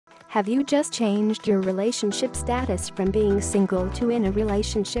Have you just changed your relationship status from being single to in a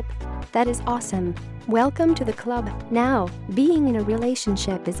relationship? That is awesome. Welcome to the club. Now, being in a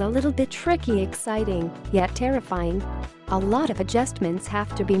relationship is a little bit tricky, exciting, yet terrifying. A lot of adjustments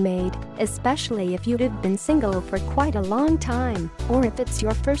have to be made, especially if you've been single for quite a long time, or if it's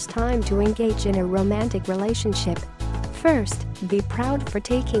your first time to engage in a romantic relationship. First, be proud for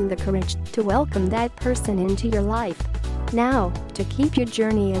taking the courage to welcome that person into your life. Now, to keep your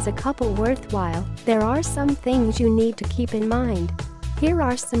journey as a couple worthwhile, there are some things you need to keep in mind. Here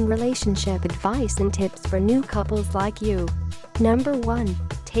are some relationship advice and tips for new couples like you. Number 1.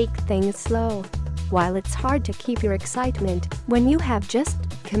 Take things slow. While it's hard to keep your excitement when you have just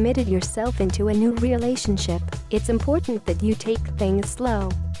committed yourself into a new relationship, it's important that you take things slow.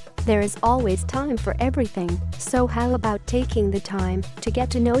 There is always time for everything, so how about taking the time to get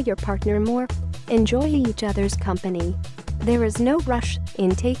to know your partner more? Enjoy each other's company. There is no rush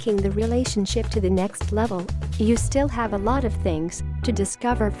in taking the relationship to the next level. You still have a lot of things to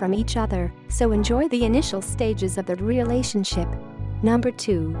discover from each other, so enjoy the initial stages of the relationship. Number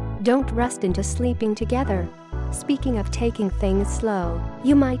 2. Don't rush into sleeping together. Speaking of taking things slow,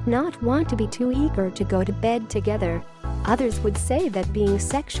 you might not want to be too eager to go to bed together. Others would say that being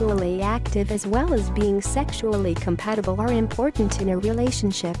sexually active as well as being sexually compatible are important in a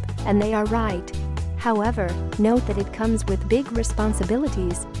relationship, and they are right. However, note that it comes with big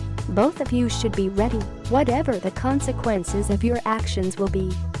responsibilities. Both of you should be ready, whatever the consequences of your actions will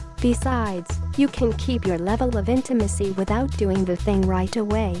be. Besides, you can keep your level of intimacy without doing the thing right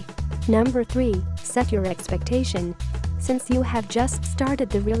away. Number 3. Set your expectation. Since you have just started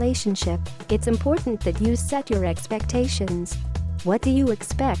the relationship, it's important that you set your expectations. What do you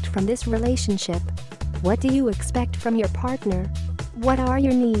expect from this relationship? What do you expect from your partner? What are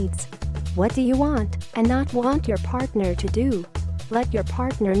your needs? What do you want and not want your partner to do? Let your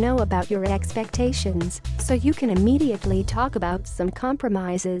partner know about your expectations so you can immediately talk about some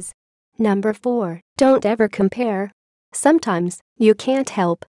compromises. Number 4. Don't ever compare. Sometimes, you can't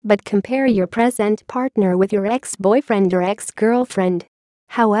help but compare your present partner with your ex-boyfriend or ex-girlfriend.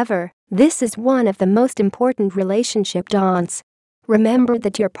 However, this is one of the most important relationship don'ts. Remember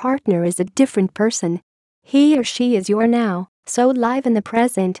that your partner is a different person. He or she is your now, so live in the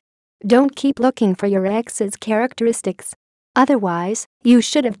present. Don't keep looking for your ex's characteristics. Otherwise, you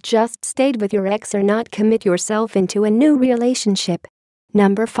should have just stayed with your ex or not commit yourself into a new relationship.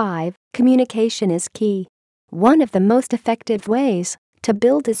 Number 5. Communication is key. One of the most effective ways to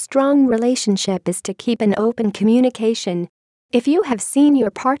build a strong relationship is to keep an open communication. If you have seen your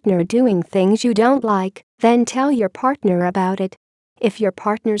partner doing things you don't like, then tell your partner about it. If your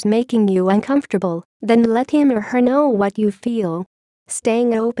partner's making you uncomfortable, then let him or her know what you feel.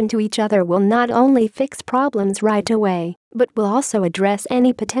 Staying open to each other will not only fix problems right away, but will also address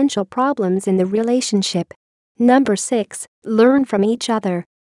any potential problems in the relationship. Number 6. Learn from each other.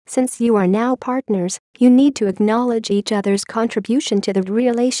 Since you are now partners, you need to acknowledge each other's contribution to the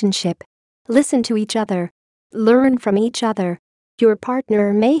relationship. Listen to each other. Learn from each other. Your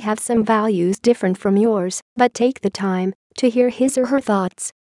partner may have some values different from yours, but take the time to hear his or her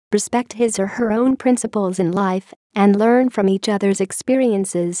thoughts. Respect his or her own principles in life and learn from each other's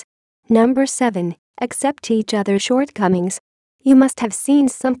experiences. Number 7. Accept each other's shortcomings. You must have seen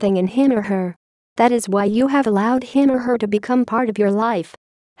something in him or her. That is why you have allowed him or her to become part of your life.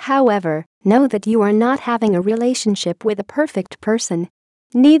 However, know that you are not having a relationship with a perfect person.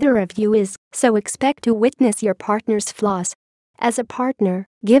 Neither of you is, so expect to witness your partner's flaws. As a partner,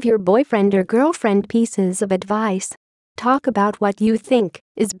 give your boyfriend or girlfriend pieces of advice. Talk about what you think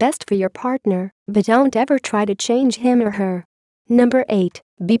is best for your partner, but don't ever try to change him or her. Number 8.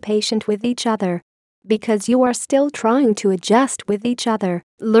 Be patient with each other. Because you are still trying to adjust with each other,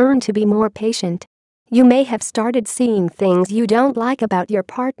 learn to be more patient. You may have started seeing things you don't like about your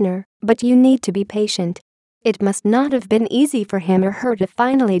partner, but you need to be patient. It must not have been easy for him or her to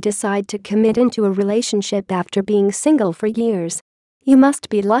finally decide to commit into a relationship after being single for years. You must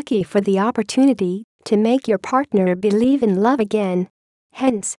be lucky for the opportunity to make your partner believe in love again.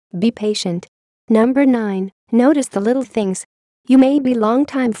 Hence, be patient. Number 9. Notice the little things. You may be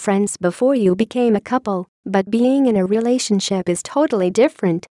longtime friends before you became a couple, but being in a relationship is totally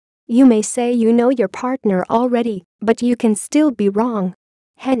different. You may say you know your partner already, but you can still be wrong.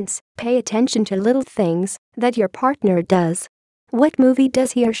 Hence, pay attention to little things that your partner does. What movie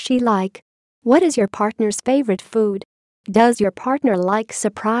does he or she like? What is your partner's favorite food? Does your partner like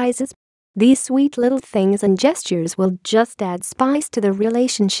surprises? These sweet little things and gestures will just add spice to the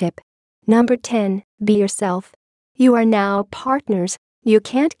relationship. Number 10. Be yourself. You are now partners. You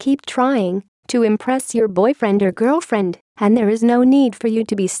can't keep trying to impress your boyfriend or girlfriend, and there is no need for you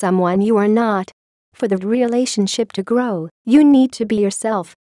to be someone you are not. For the relationship to grow, you need to be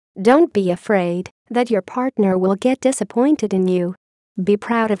yourself. Don't be afraid that your partner will get disappointed in you. Be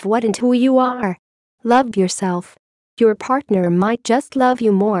proud of what and who you are. Love yourself. Your partner might just love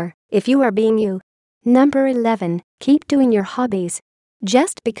you more if you are being you. Number 11. Keep doing your hobbies.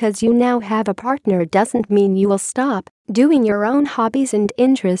 Just because you now have a partner doesn't mean you will stop doing your own hobbies and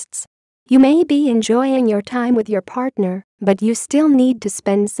interests. You may be enjoying your time with your partner, but you still need to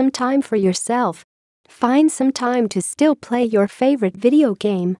spend some time for yourself. Find some time to still play your favorite video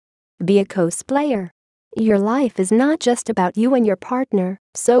game. Be a cosplayer. Your life is not just about you and your partner,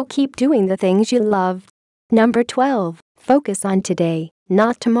 so keep doing the things you love. Number 12. Focus on today,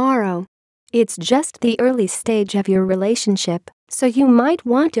 not tomorrow. It's just the early stage of your relationship, so you might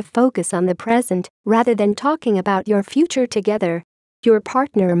want to focus on the present rather than talking about your future together. Your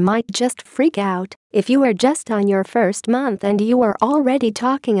partner might just freak out if you are just on your first month and you are already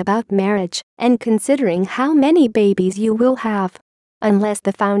talking about marriage and considering how many babies you will have. Unless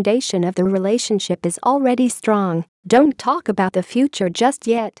the foundation of the relationship is already strong, don't talk about the future just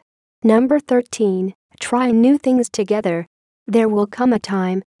yet. Number 13. Try new things together. There will come a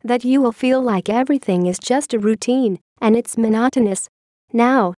time that you will feel like everything is just a routine and it's monotonous.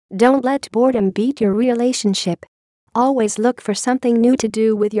 Now, don't let boredom beat your relationship. Always look for something new to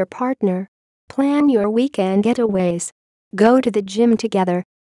do with your partner. Plan your weekend getaways. Go to the gym together.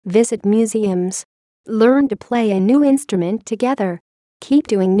 Visit museums. Learn to play a new instrument together. Keep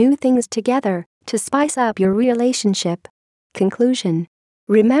doing new things together to spice up your relationship. Conclusion.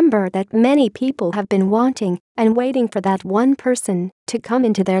 Remember that many people have been wanting and waiting for that one person to come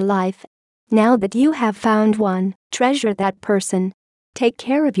into their life. Now that you have found one, treasure that person. Take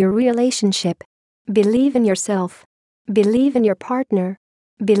care of your relationship. Believe in yourself. Believe in your partner.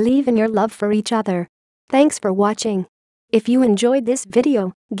 Believe in your love for each other. Thanks for watching. If you enjoyed this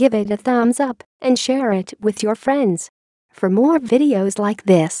video, give it a thumbs up and share it with your friends. For more videos like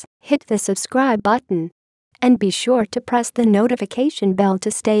this, hit the subscribe button. And be sure to press the notification bell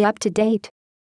to stay up to date.